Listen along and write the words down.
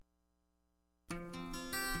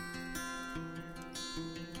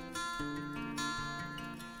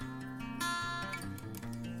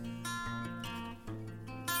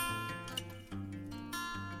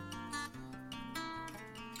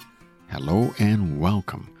Hello and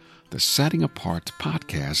welcome. The Setting Apart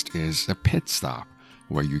podcast is a pit stop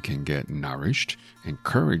where you can get nourished,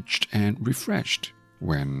 encouraged, and refreshed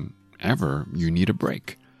whenever you need a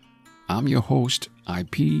break. I'm your host,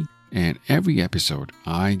 IP, and every episode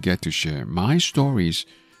I get to share my stories,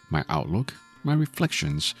 my outlook, my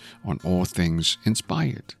reflections on all things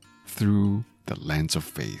inspired through the lens of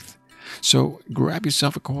faith. So grab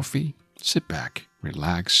yourself a coffee, sit back,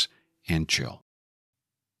 relax, and chill.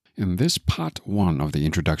 In this part one of the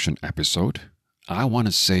introduction episode, I want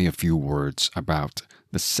to say a few words about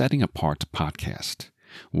the Setting Apart podcast.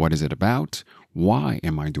 What is it about? Why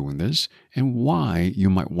am I doing this? And why you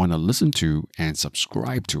might want to listen to and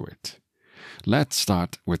subscribe to it. Let's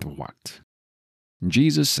start with what?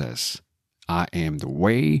 Jesus says, I am the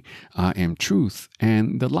way, I am truth,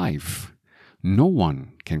 and the life. No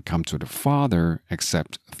one can come to the Father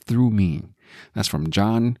except through me. That's from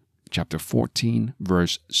John chapter 14,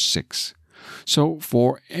 verse 6. So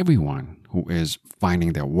for everyone who is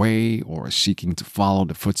finding their way or seeking to follow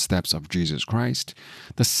the footsteps of Jesus Christ,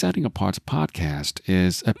 the Setting Apart podcast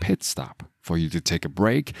is a pit stop for you to take a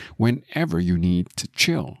break whenever you need to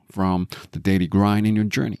chill from the daily grind in your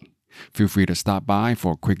journey. Feel free to stop by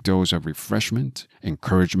for a quick dose of refreshment,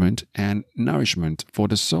 encouragement, and nourishment for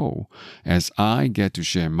the soul as I get to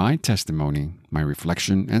share my testimony, my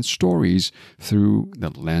reflection, and stories through the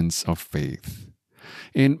lens of faith.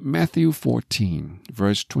 In Matthew 14,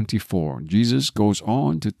 verse 24, Jesus goes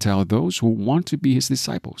on to tell those who want to be his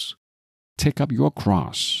disciples, take up your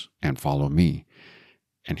cross and follow me.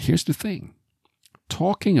 And here's the thing,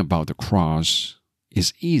 talking about the cross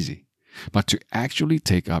is easy. But to actually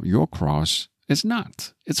take up your cross is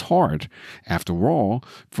not. It's hard. After all,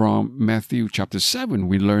 from Matthew chapter 7,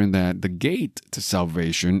 we learn that the gate to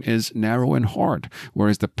salvation is narrow and hard,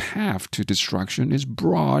 whereas the path to destruction is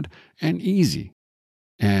broad and easy.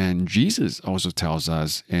 And Jesus also tells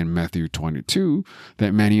us in Matthew 22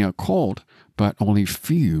 that many are called, but only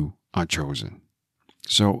few are chosen.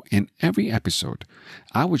 So in every episode,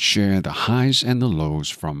 I would share the highs and the lows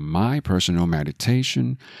from my personal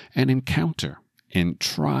meditation and encounter in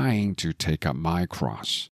trying to take up my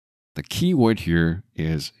cross. The key word here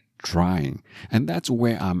is trying, and that's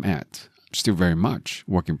where I'm at. Still very much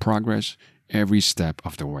work in progress every step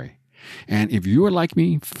of the way. And if you are like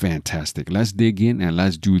me, fantastic. Let's dig in and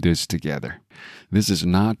let's do this together. This is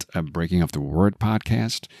not a Breaking of the Word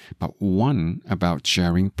podcast, but one about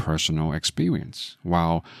sharing personal experience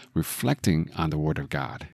while reflecting on the Word of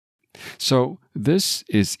God. So this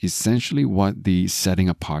is essentially what the Setting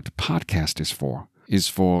Apart podcast is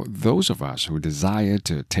for those of us who desire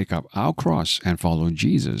to take up our cross and follow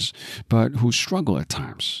Jesus, but who struggle at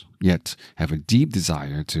times, yet have a deep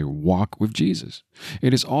desire to walk with Jesus.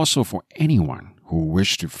 It is also for anyone who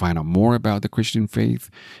wish to find out more about the Christian faith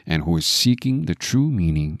and who is seeking the true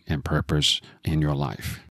meaning and purpose in your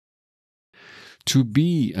life. To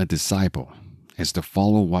be a disciple is to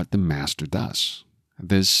follow what the Master does.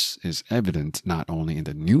 This is evident not only in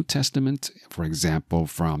the New Testament, for example,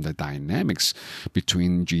 from the dynamics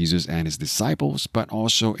between Jesus and his disciples, but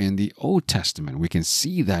also in the Old Testament. We can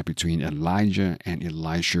see that between Elijah and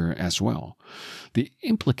Elisha as well. The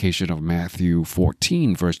implication of Matthew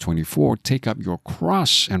 14, verse 24, take up your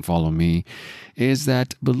cross and follow me, is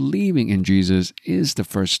that believing in Jesus is the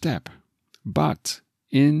first step. But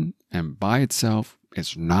in and by itself,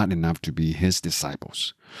 it's not enough to be his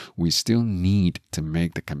disciples. We still need to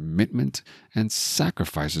make the commitment and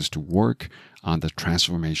sacrifices to work on the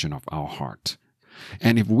transformation of our heart.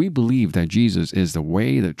 And if we believe that Jesus is the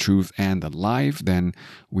way, the truth, and the life, then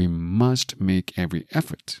we must make every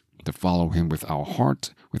effort to follow him with our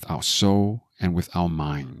heart, with our soul, and with our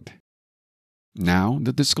mind. Now,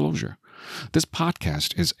 the disclosure. This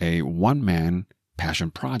podcast is a one-man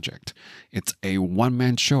passion project. It's a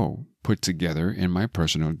one-man show put together in my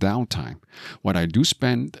personal downtime. What I do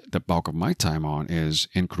spend the bulk of my time on is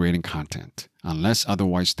in creating content. Unless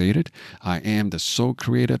otherwise stated, I am the sole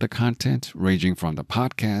creator of the content, ranging from the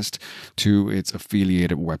podcast to its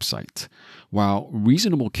affiliated website. While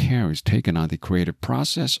reasonable care is taken on the creative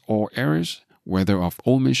process, all errors, whether of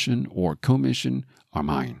omission or commission, are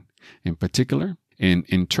mine. In particular, in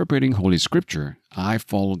interpreting Holy Scripture, I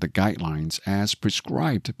follow the guidelines as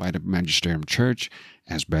prescribed by the Magisterium Church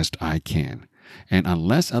as best I can. And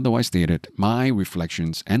unless otherwise stated, my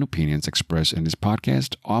reflections and opinions expressed in this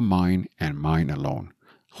podcast are mine and mine alone.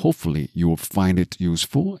 Hopefully, you will find it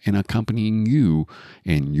useful in accompanying you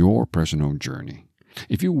in your personal journey.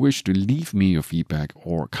 If you wish to leave me your feedback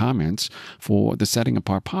or comments for the Setting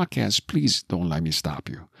Apart podcast, please don't let me stop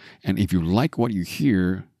you. And if you like what you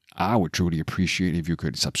hear, I would truly appreciate if you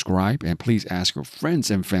could subscribe, and please ask your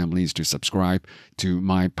friends and families to subscribe to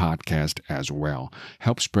my podcast as well.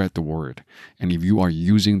 Help spread the word. And if you are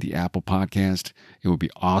using the Apple Podcast, it would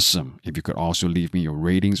be awesome if you could also leave me your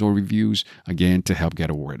ratings or reviews, again, to help get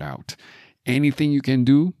a word out. Anything you can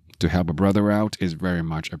do to help a brother out is very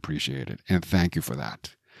much appreciated, and thank you for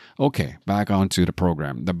that. Okay, back on to the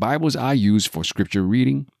program. The Bibles I use for scripture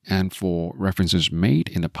reading and for references made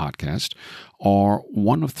in the podcast are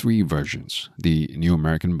one of three versions: the New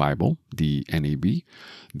American Bible, the NAB,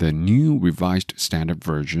 the New Revised Standard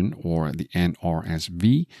Version, or the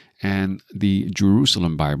NRSV, and the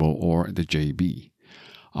Jerusalem Bible, or the JB.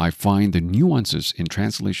 I find the nuances in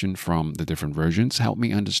translation from the different versions help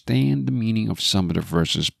me understand the meaning of some of the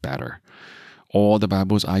verses better. All the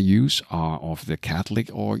Bibles I use are of the Catholic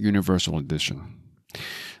or Universal Edition.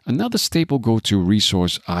 Another staple go-to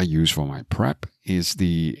resource I use for my prep is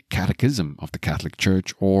the Catechism of the Catholic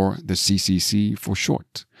Church, or the CCC for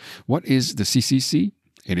short. What is the CCC?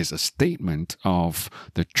 It is a statement of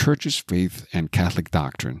the Church's faith and Catholic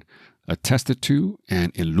doctrine, attested to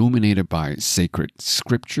and illuminated by sacred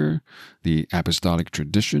scripture, the apostolic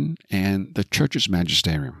tradition, and the Church's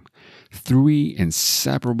magisterium. Three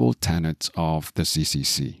inseparable tenets of the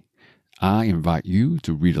CCC. I invite you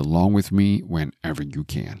to read along with me whenever you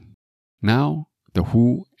can. Now, the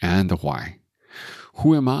who and the why.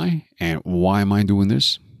 Who am I and why am I doing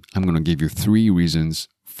this? I'm going to give you three reasons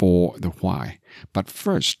for the why. But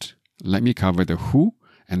first, let me cover the who,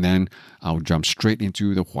 and then I'll jump straight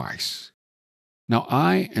into the whys. Now,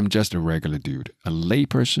 I am just a regular dude, a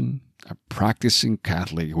layperson, a practicing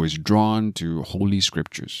Catholic who is drawn to Holy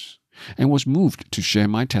Scriptures and was moved to share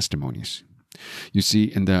my testimonies. You see,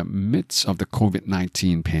 in the midst of the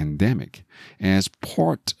COVID-19 pandemic, as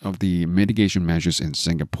part of the mitigation measures in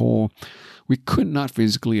Singapore, we could not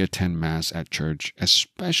physically attend Mass at church,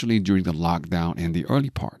 especially during the lockdown in the early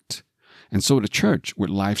part. And so the church would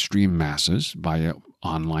live stream Masses via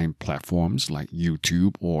online platforms like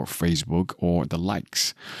YouTube or Facebook or the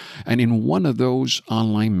likes. And in one of those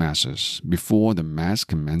online Masses, before the Mass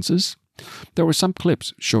commences, there were some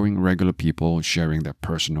clips showing regular people sharing their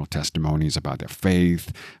personal testimonies about their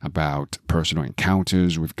faith, about personal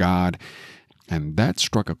encounters with God, and that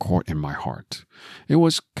struck a chord in my heart. It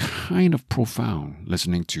was kind of profound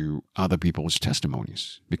listening to other people's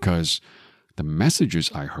testimonies, because the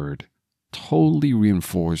messages I heard totally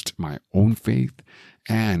reinforced my own faith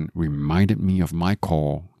and reminded me of my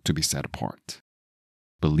call to be set apart.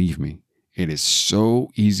 Believe me, it is so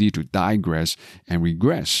easy to digress and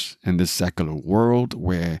regress in this secular world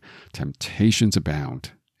where temptations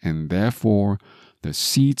abound, and therefore the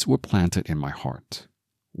seeds were planted in my heart,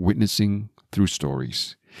 witnessing through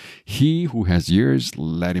stories. He who has ears,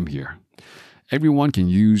 let him hear. Everyone can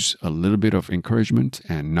use a little bit of encouragement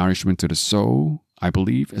and nourishment to the soul, I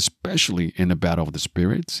believe, especially in the battle of the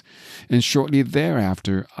spirits. And shortly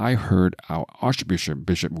thereafter, I heard our Archbishop,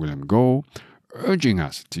 Bishop William Goh, urging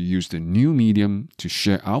us to use the new medium to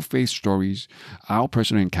share our faith stories, our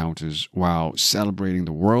personal encounters, while celebrating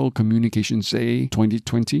the World Communications Day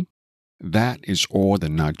 2020. That is all the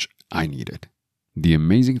nudge I needed. The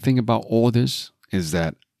amazing thing about all this is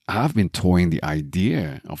that I've been toying the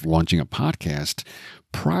idea of launching a podcast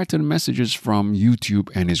prior to the messages from YouTube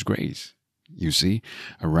and His Grace. You see,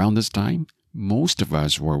 around this time, most of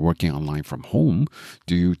us were working online from home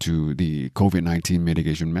due to the COVID-19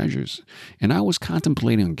 mitigation measures, and I was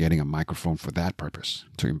contemplating on getting a microphone for that purpose,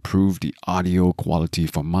 to improve the audio quality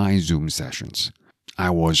for my Zoom sessions. I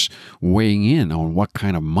was weighing in on what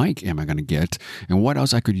kind of mic am I going to get and what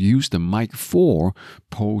else I could use the mic for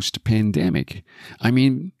post-pandemic. I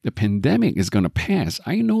mean, the pandemic is going to pass.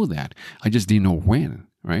 I know that. I just didn't know when.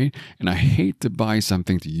 Right? And I hate to buy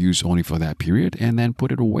something to use only for that period and then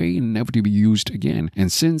put it away and never to be used again.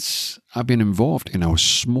 And since I've been involved in a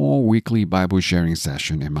small weekly Bible sharing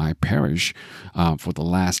session in my parish for the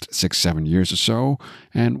last 6-7 years or so,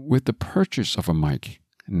 and with the purchase of a mic,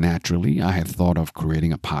 naturally, I had thought of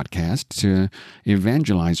creating a podcast to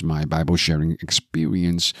evangelize my Bible sharing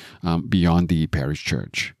experience beyond the parish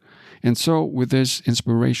church. And so with this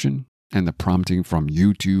inspiration and the prompting from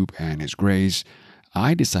YouTube and His Grace,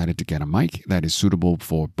 I decided to get a mic that is suitable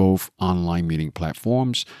for both online meeting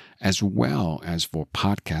platforms as well as for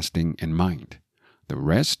podcasting in mind. The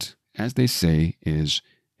rest, as they say, is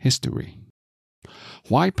history.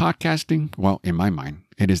 Why podcasting? Well, in my mind,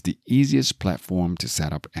 it is the easiest platform to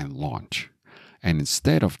set up and launch. And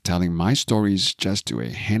instead of telling my stories just to a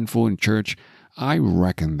handful in church, I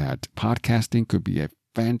reckon that podcasting could be a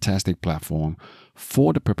fantastic platform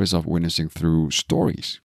for the purpose of witnessing through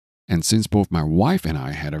stories. And since both my wife and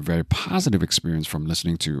I had a very positive experience from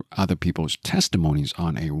listening to other people's testimonies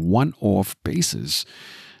on a one-off basis,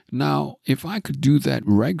 now, if I could do that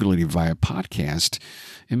regularly via podcast,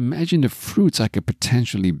 imagine the fruits I could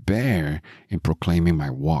potentially bear in proclaiming my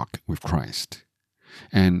walk with Christ.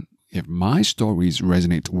 And if my stories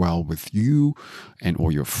resonate well with you and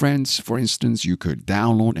or your friends, for instance, you could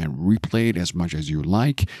download and replay it as much as you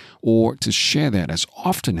like, or to share that as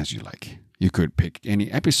often as you like. You could pick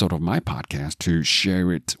any episode of my podcast to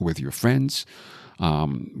share it with your friends,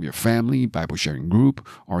 your family, Bible sharing group,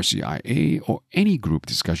 RCIA, or any group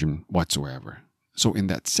discussion whatsoever. So in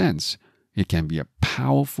that sense, it can be a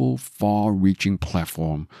powerful, far-reaching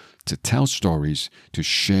platform to tell stories, to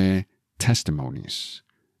share testimonies,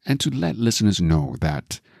 and to let listeners know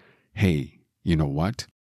that, hey, you know what?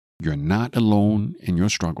 You're not alone in your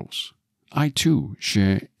struggles. I too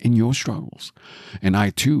share in your struggles. And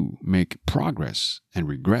I too make progress and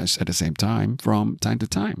regress at the same time from time to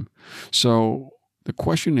time. So the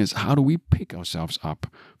question is, how do we pick ourselves up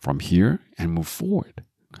from here and move forward?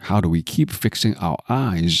 How do we keep fixing our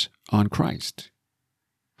eyes on Christ?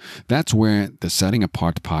 That's where the Setting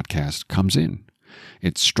Apart podcast comes in.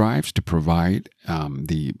 It strives to provide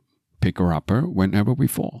the picker-upper whenever we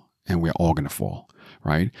fall, and we're all going to fall,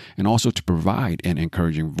 right? And also to provide an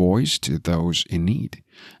encouraging voice to those in need.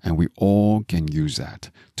 And we all can use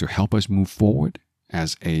that to help us move forward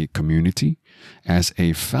as a community, as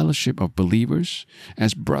a fellowship of believers,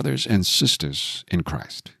 as brothers and sisters in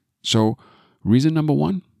Christ. So, reason number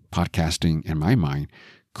one, podcasting, in my mind,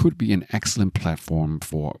 could be an excellent platform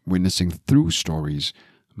for witnessing through stories,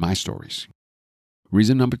 my stories.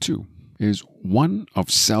 Reason number two is one of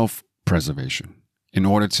self-preservation. In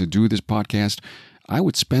order to do this podcast, I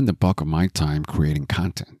would spend the bulk of my time creating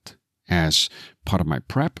content. As part of my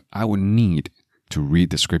prep, I would need to read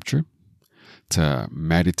the scripture, to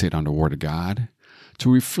meditate on the Word of God, to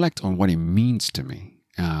reflect on what it means to me,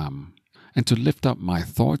 and to lift up my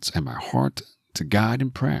thoughts and my heart to God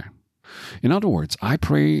in prayer. In other words, I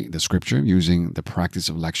pray the scripture using the practice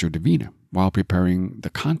of Lectio Divina while preparing the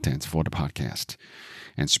content for the podcast.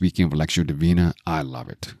 And speaking of Lectio Divina, I love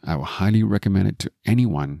it. I will highly recommend it to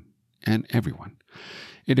anyone and everyone.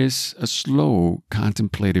 It is a slow,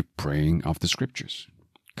 contemplative praying of the scriptures,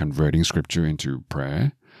 converting scripture into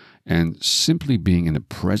prayer, and simply being in the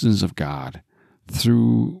presence of God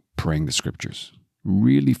through praying the scriptures.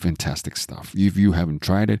 Really fantastic stuff. If you haven't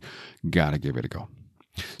tried it, gotta give it a go.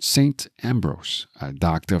 Saint Ambrose, a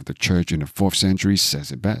doctor of the church in the 4th century,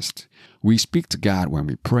 says it best. We speak to God when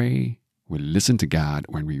we pray. We listen to God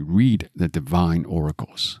when we read the divine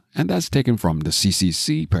oracles. And that's taken from the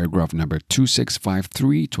CCC, paragraph number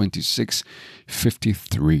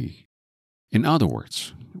 2653-2653. In other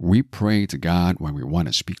words, we pray to God when we want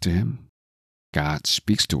to speak to Him. God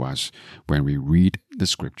speaks to us when we read the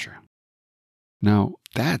scripture. Now,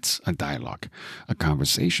 that's a dialogue, a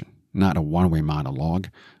conversation, not a one-way monologue,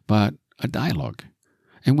 but a dialogue.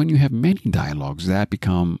 And when you have many dialogues, that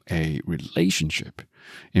become a relationship.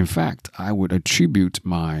 In fact, I would attribute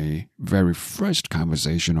my very first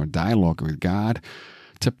conversation or dialogue with God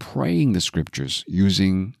to praying the scriptures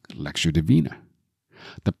using Lectio Divina.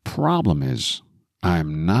 The problem is,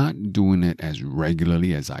 I'm not doing it as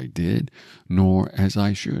regularly as I did, nor as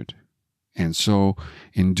I should. And so,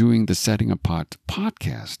 in doing the Setting Apart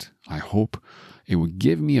podcast, I hope it will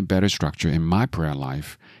give me a better structure in my prayer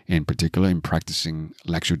life, in particular in practicing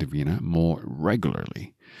Lectio Divina more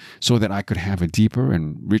regularly, so that I could have a deeper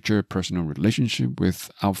and richer personal relationship with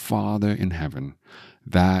our Father in heaven.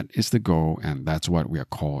 That is the goal, and that's what we are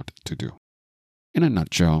called to do. In a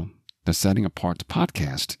nutshell, the Setting Apart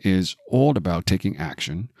podcast is all about taking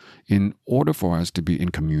action in order for us to be in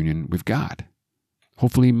communion with God.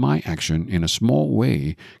 Hopefully, my action in a small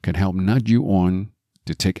way can help nudge you on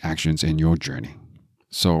to take actions in your journey.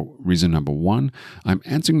 So, reason number one, I'm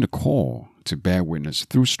answering the call to bear witness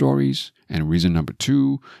through stories. And reason number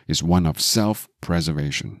two is one of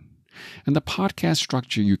self-preservation. And the podcast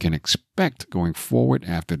structure you can expect going forward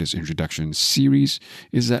after this introduction series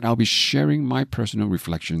is that I'll be sharing my personal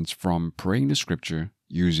reflections from praying the scripture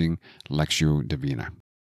using Lectio Divina.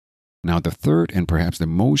 Now, the third and perhaps the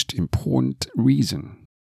most important reason,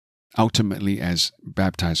 ultimately as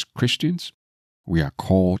baptized Christians, we are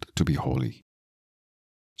called to be holy.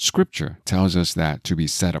 Scripture tells us that to be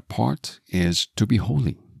set apart is to be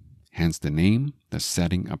holy. Hence the name, the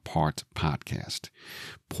Setting Apart podcast,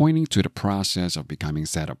 pointing to the process of becoming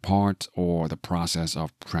set apart or the process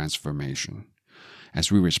of transformation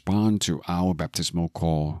as we respond to our baptismal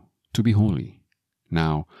call to be holy.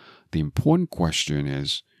 Now, the important question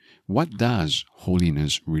is, what does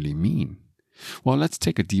holiness really mean? Well, let's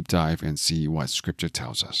take a deep dive and see what Scripture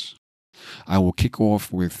tells us. I will kick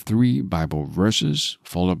off with 3 Bible verses,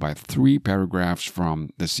 followed by 3 paragraphs from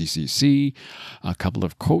the CCC, a couple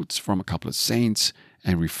of quotes from a couple of saints,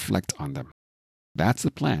 and reflect on them. That's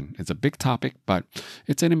the plan. It's a big topic, but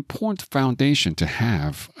it's an important foundation to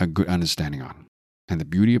have a good understanding on. And the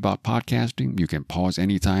beauty about podcasting, you can pause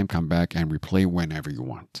anytime, come back, and replay whenever you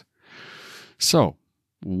want. So,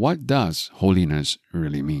 what does holiness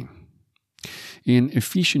really mean? In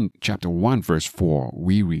Ephesians chapter 1, verse 4,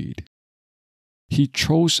 we read, He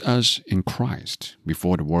chose us in Christ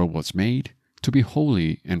before the world was made to be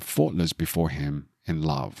holy and faultless before Him in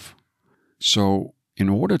love. So, in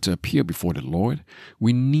order to appear before the Lord,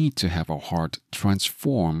 we need to have our heart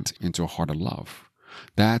transformed into a heart of love.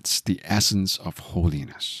 That's the essence of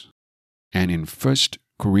holiness. And in 1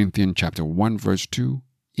 Corinthians chapter 1, verse 2,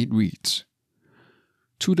 it reads,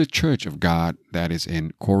 To the church of God that is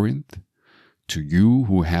in Corinth, to you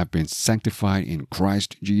who have been sanctified in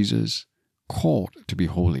Christ Jesus, called to be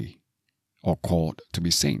holy, or called to be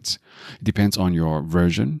saints. It depends on your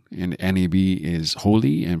version. In NAB is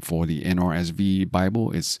holy, and for the NRSV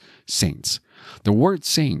Bible, it's saints. The word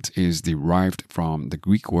saint is derived from the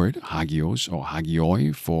Greek word hagios or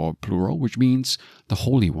hagioi for plural, which means the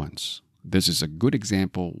holy ones. This is a good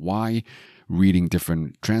example why reading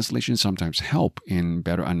different translations sometimes help in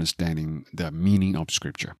better understanding the meaning of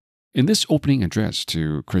Scripture. In this opening address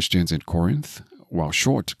to Christians in Corinth, while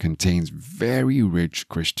short, contains very rich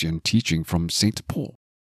Christian teaching from St. Paul.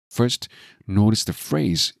 First, notice the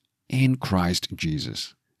phrase, in Christ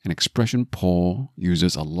Jesus, an expression Paul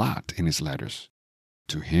uses a lot in his letters.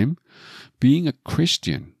 To him, being a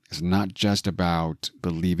Christian is not just about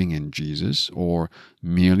believing in Jesus or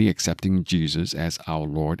merely accepting Jesus as our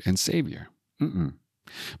Lord and Savior,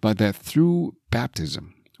 but that through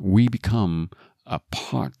baptism, we become a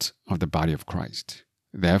part of the body of Christ.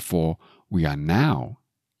 Therefore, we are now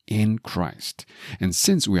in Christ. And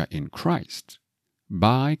since we are in Christ,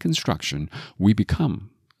 by construction, we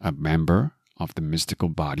become a member of the mystical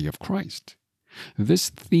body of Christ. This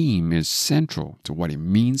theme is central to what it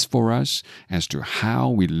means for us as to how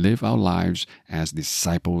we live our lives as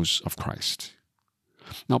disciples of Christ.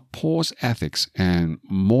 Now, Paul's ethics and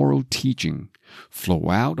moral teaching flow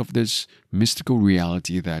out of this mystical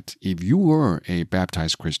reality that if you were a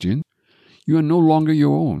baptized Christian, you are no longer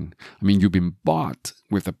your own. You've been bought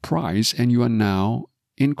with a price and you are now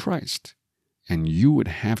in Christ. And you would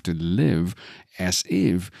have to live as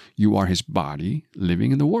if you are His body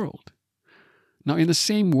living in the world. Now, in the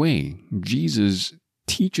same way, Jesus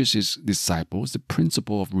teaches His disciples the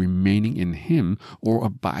principle of remaining in Him or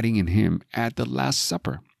abiding in Him at the Last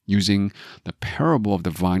Supper, using the parable of the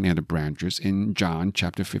vine and the branches in John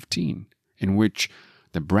chapter 15, in which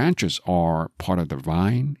the branches are part of the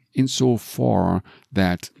vine insofar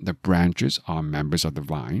that the branches are members of the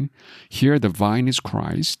vine. Here the vine is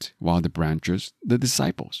Christ, while the branches the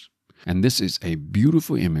disciples. And this is a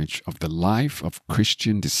beautiful image of the life of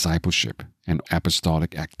Christian discipleship and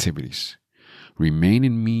apostolic activities. Remain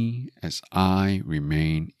in me as I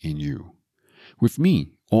remain in you. With me,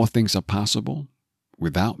 all things are possible.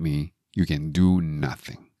 Without me, you can do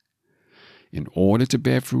nothing. In order to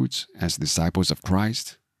bear fruits as disciples of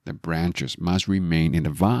Christ, the branches must remain in the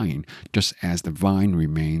vine just as the vine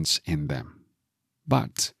remains in them.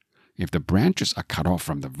 But if the branches are cut off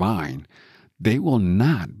from the vine, they will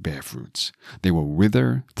not bear fruits. They will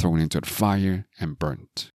wither, thrown into the fire, and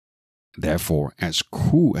burnt. Therefore, as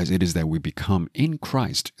cool as it is that we become in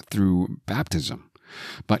Christ through baptism,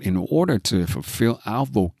 but in order to fulfill our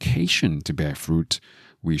vocation to bear fruit,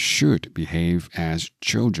 we should behave as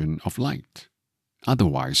children of light.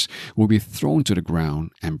 Otherwise, we'll be thrown to the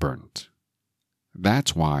ground and burnt.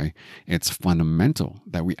 That's why it's fundamental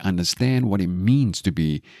that we understand what it means to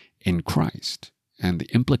be in Christ and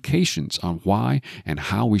the implications on why and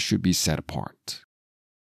how we should be set apart.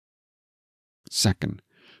 Second,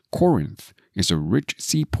 Corinth is a rich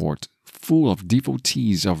seaport full of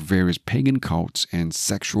devotees of various pagan cults and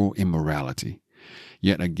sexual immorality.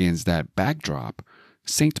 Yet against that backdrop,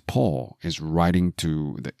 St. Paul is writing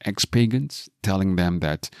to the ex-pagans, telling them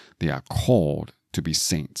that they are called to be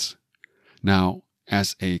saints. Now,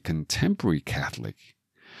 as a contemporary Catholic,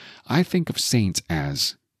 I think of saints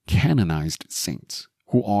as canonized saints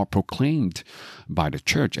who are proclaimed by the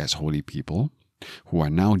church as holy people, who are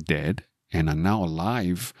now dead and are now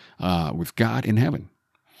alive with God in heaven.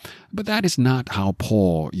 But that is not how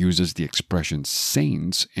Paul uses the expression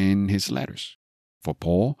saints in his letters. For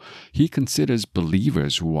Paul, he considers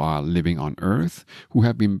believers who are living on earth, who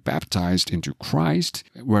have been baptized into Christ,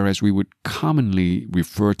 whereas we would commonly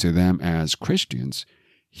refer to them as Christians.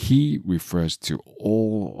 he refers to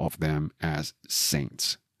all of them as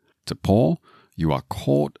saints. To Paul, you are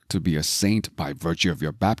called to be a saint by virtue of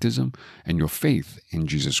your baptism and your faith in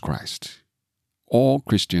Jesus Christ. All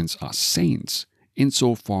Christians are saints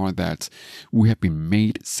insofar that we have been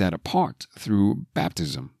made set apart through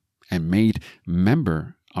baptism and made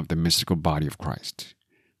member of the mystical body of Christ.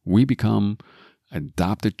 We become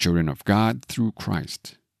adopted children of God through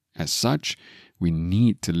Christ. As such, we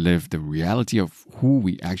need to live the reality of who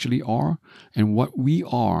we actually are and what we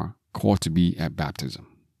are called to be at baptism.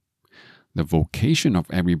 The vocation of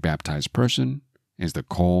every baptized person is the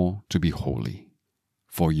call to be holy.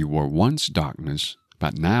 For you were once darkness,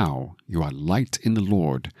 but now you are light in the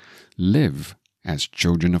Lord. Live as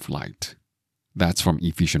children of light. That's from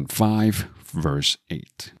Ephesians 5, verse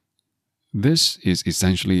 8. This is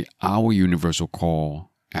essentially our universal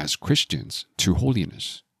call as Christians to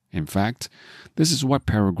holiness. In fact, this is what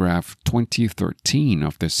paragraph 2013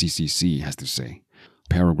 of the CCC has to say.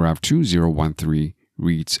 Paragraph 2013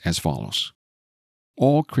 reads as follows.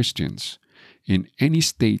 All Christians in any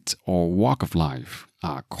state or walk of life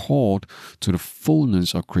are called to the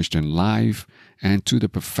fullness of Christian life and to the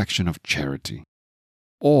perfection of charity.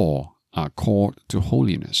 All are called to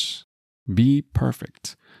holiness. Be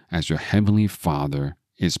perfect as your heavenly Father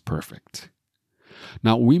is perfect.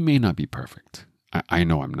 Now, we may not be perfect. I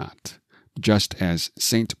know I'm not. Just as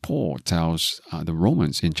St. Paul tells the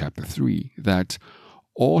Romans in chapter 3 that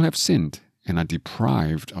all have sinned and are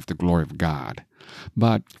deprived of the glory of God.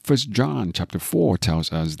 But 1 John chapter 4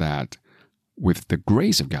 tells us that with the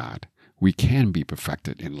grace of God, we can be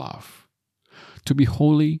perfected in love. To be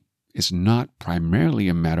holy is not primarily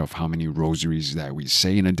a matter of how many rosaries that we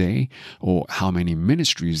say in a day or how many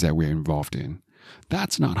ministries that we're involved in.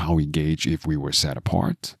 That's not how we gauge if we were set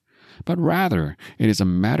apart. But rather, it is a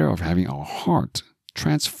matter of having our heart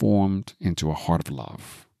transformed into a heart of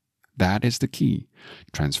love. That is the key,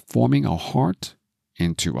 transforming our heart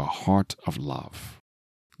into a heart of love.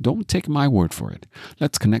 Don't take my word for it.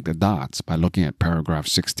 Let's connect the dots by looking at paragraph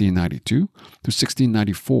 1692 to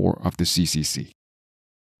 1694 of the CCC.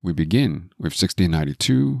 We begin with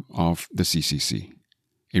 1692 of the CCC.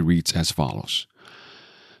 It reads as follows.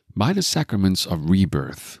 By the sacraments of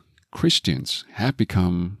rebirth, Christians have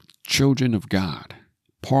become children of God,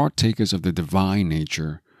 partakers of the divine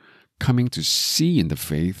nature, coming to see in the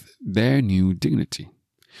faith their new dignity.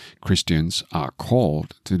 Christians are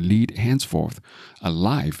called to lead henceforth a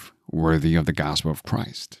life worthy of the gospel of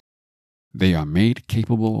Christ. They are made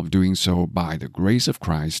capable of doing so by the grace of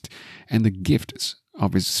Christ and the gifts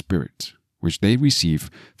of His Spirit, which they receive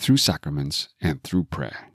through sacraments and through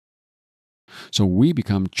prayer. So we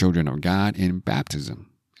become children of God in baptism.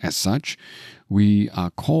 As such, we are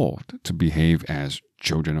called to behave as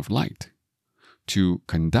children of light, to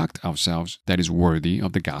conduct ourselves that is worthy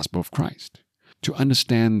of the gospel of Christ, to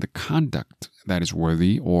understand the conduct that is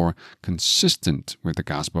worthy or consistent with the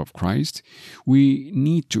gospel of Christ. We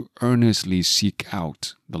need to earnestly seek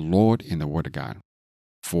out the Lord in the Word of God.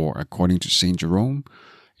 For according to St. Jerome,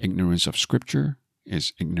 ignorance of Scripture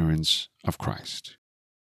is ignorance of Christ.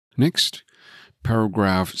 Next,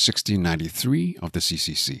 paragraph 1693 of the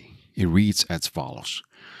CCC. It reads as follows.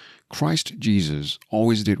 Christ Jesus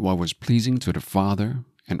always did what was pleasing to the Father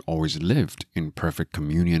and always lived in perfect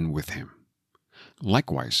communion with Him.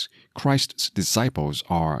 Likewise, Christ's disciples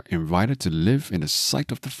are invited to live in the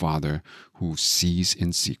sight of the Father who sees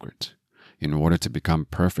in secret, in order to become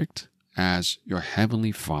perfect as your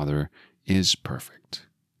heavenly Father is perfect.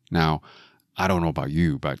 Now, I don't know about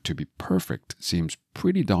you, but to be perfect seems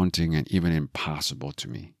pretty daunting and even impossible to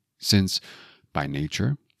me, since by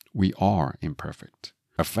nature we are imperfect.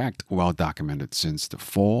 A fact well documented since the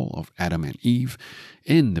fall of Adam and Eve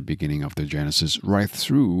in the beginning of the Genesis right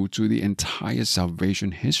through to the entire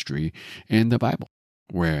salvation history in the Bible,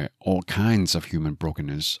 where all kinds of human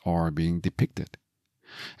brokenness are being depicted.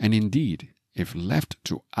 And indeed, if left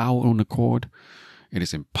to our own accord, it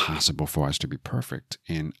is impossible for us to be perfect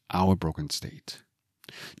in our broken state.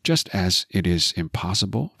 Just as it is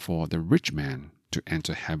impossible for the rich man to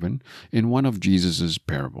enter heaven in one of Jesus'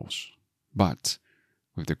 parables. But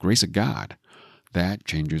with the grace of God, that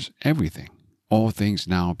changes everything. All things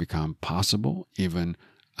now become possible, even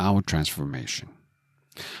our transformation.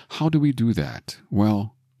 How do we do that?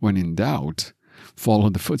 Well, when in doubt, follow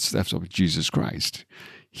the footsteps of Jesus Christ.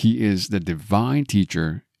 He is the divine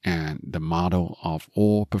teacher and the model of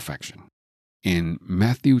all perfection. In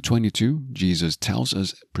Matthew 22, Jesus tells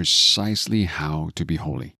us precisely how to be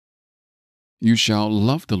holy. You shall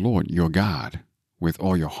love the Lord your God with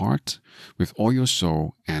all your heart, with all your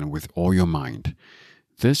soul, and with all your mind.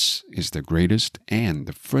 This is the greatest and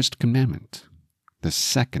the first commandment. The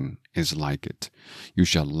second is like it. You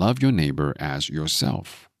shall love your neighbor as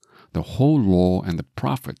yourself. The whole law and the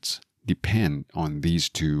prophets depend on these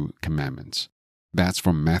two commandments. That's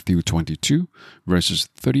from Matthew 22, verses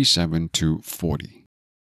 37 to 40.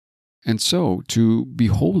 And so, to be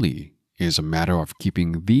holy is a matter of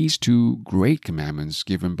keeping these two great commandments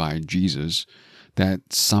given by Jesus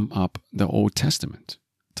that sum up the Old Testament: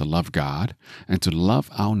 to love God and to love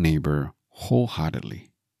our neighbor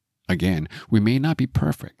wholeheartedly. Again, we may not be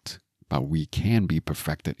perfect, but we can be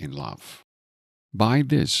perfected in love. By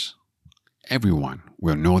this, everyone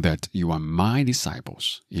will know that you are my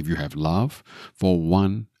disciples if you have love for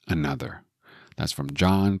one another. That's from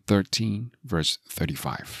John 13, verse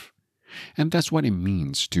 35. And that's what it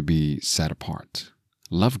means to be set apart.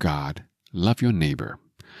 Love God, love your neighbor.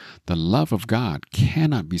 The love of God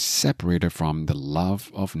cannot be separated from the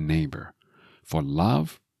love of neighbor, for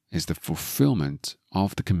love is the fulfillment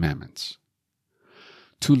of the commandments.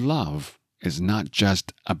 To love is not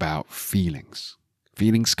just about feelings.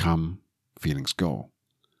 Feelings come, feelings go.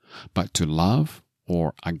 But to love,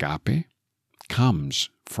 or agape, comes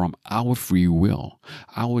from our free will,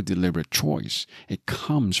 our deliberate choice. It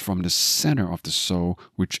comes from the center of the soul,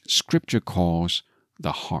 which Scripture calls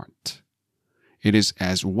the heart. It is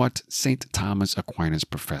as what St. Thomas Aquinas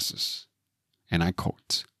professes, and I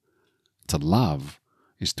quote, "To love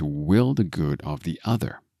is to will the good of the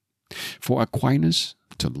other." For Aquinas,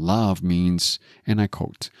 to love means, and I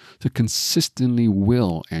quote, "to consistently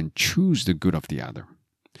will and choose the good of the other."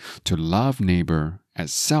 To love neighbor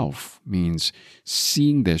as self means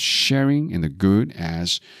seeing their sharing in the good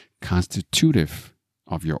as constitutive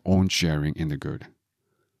of your own sharing in the good.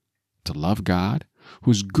 To love God,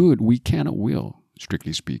 whose good we cannot will,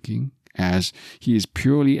 strictly speaking, as He is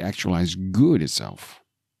purely actualized good itself,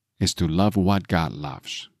 is to love what God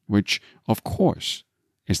loves, which, of course,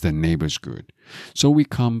 is the neighbor's good. So we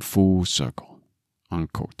come full circle,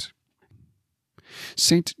 unquote.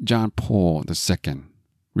 St. John Paul II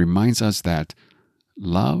reminds us that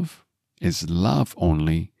love is love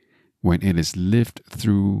only when it is lived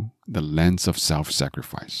through the lens of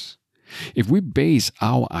self-sacrifice. If we base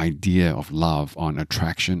our idea of love on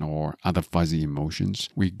attraction or other fuzzy emotions,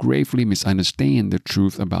 we gravely misunderstand the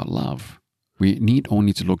truth about love. We need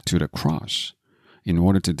only to look to the cross in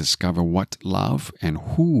order to discover what love and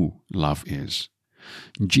who love is.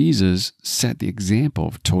 Jesus set the example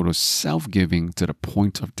of total self-giving to the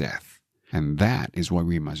point of death. And that is what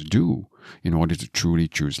we must do in order to truly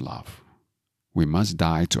choose love. We must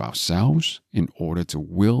die to ourselves in order to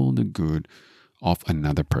will the good of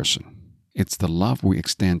another person. It's the love we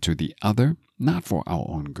extend to the other, not for our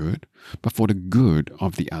own good, but for the good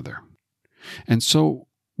of the other. And so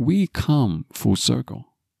we come full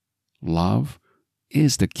circle. Love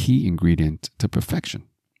is the key ingredient to perfection.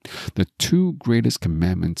 The two greatest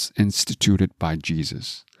commandments instituted by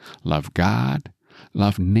Jesus, love God,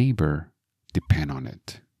 love neighbor, depend on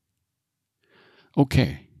it.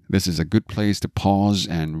 Okay, this is a good place to pause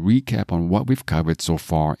and recap on what we've covered so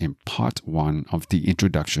far in part 1 of the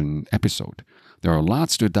introduction episode. There are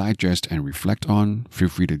lots to digest and reflect on. Feel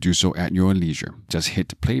free to do so at your leisure. Just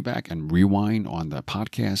hit playback and rewind on the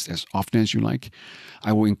podcast as often as you like.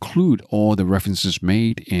 I will include all the references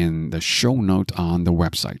made in the show note on the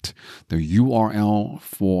website. The URL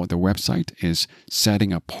for the website is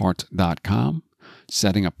settingapart.com.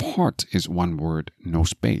 Setting apart is one word, no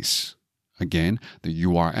space. Again, the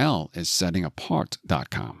URL is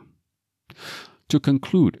settingapart.com. To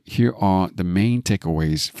conclude, here are the main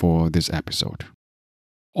takeaways for this episode.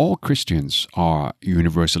 All Christians are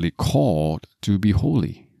universally called to be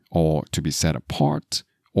holy, or to be set apart,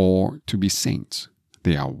 or to be saints.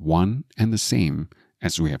 They are one and the same,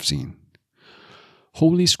 as we have seen.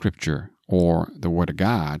 Holy Scripture, or the Word of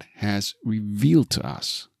God, has revealed to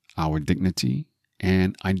us our dignity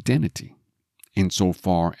and identity,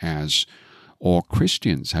 insofar as all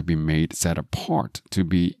Christians have been made set apart to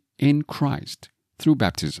be in Christ through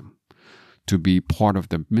baptism, to be part of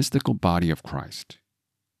the mystical body of Christ.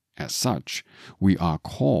 As such, we are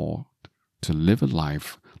called to live a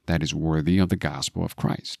life that is worthy of the gospel of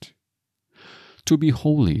Christ. To be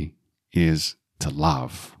holy is to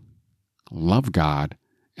love. Love God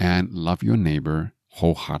and love your neighbor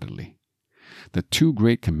wholeheartedly. The two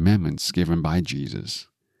great commandments given by Jesus.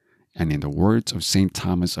 And in the words of St.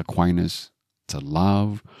 Thomas Aquinas, to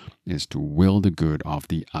love is to will the good of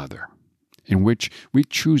the other, in which we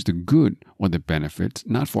choose the good or the benefit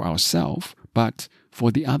not for ourselves, but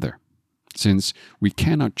for the other. Since we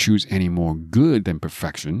cannot choose any more good than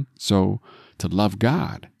perfection, so to love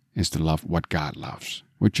God is to love what God loves,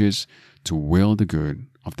 which is to will the good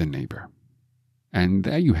of the neighbor. And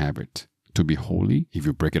there you have it. to be holy, if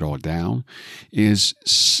you break it all down, is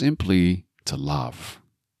simply to love.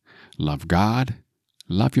 Love God,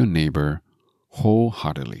 love your neighbor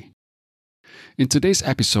wholeheartedly. In today's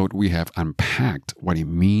episode, we have unpacked what it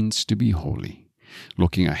means to be holy.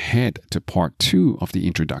 Looking ahead to part 2 of the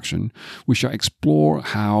introduction, we shall explore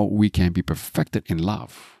how we can be perfected in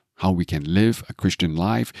love, how we can live a Christian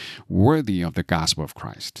life worthy of the gospel of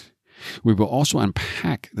Christ. We will also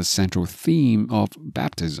unpack the central theme of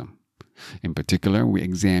baptism. In particular, we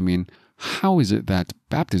examine how is it that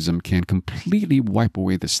baptism can completely wipe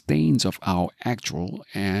away the stains of our actual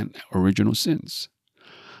and original sins.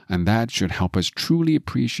 And that should help us truly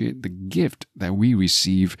appreciate the gift that we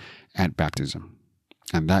receive at baptism.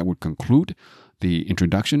 And that would conclude the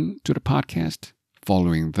introduction to the podcast.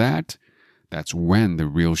 Following that, that's when the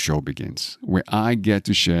real show begins, where I get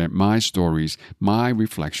to share my stories, my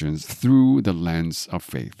reflections through the lens of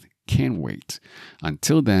faith. Can't wait.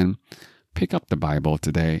 Until then, pick up the Bible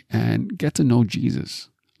today and get to know Jesus.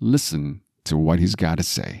 Listen to what he's got to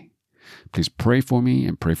say. Please pray for me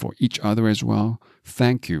and pray for each other as well.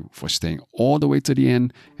 Thank you for staying all the way to the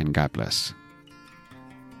end, and God bless.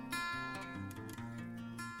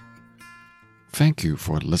 Thank you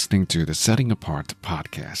for listening to the Setting Apart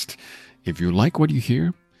podcast. If you like what you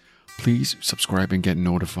hear, please subscribe and get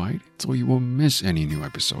notified so you won't miss any new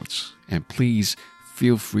episodes. And please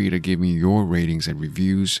feel free to give me your ratings and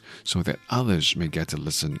reviews so that others may get to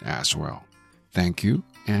listen as well. Thank you,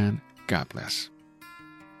 and God bless.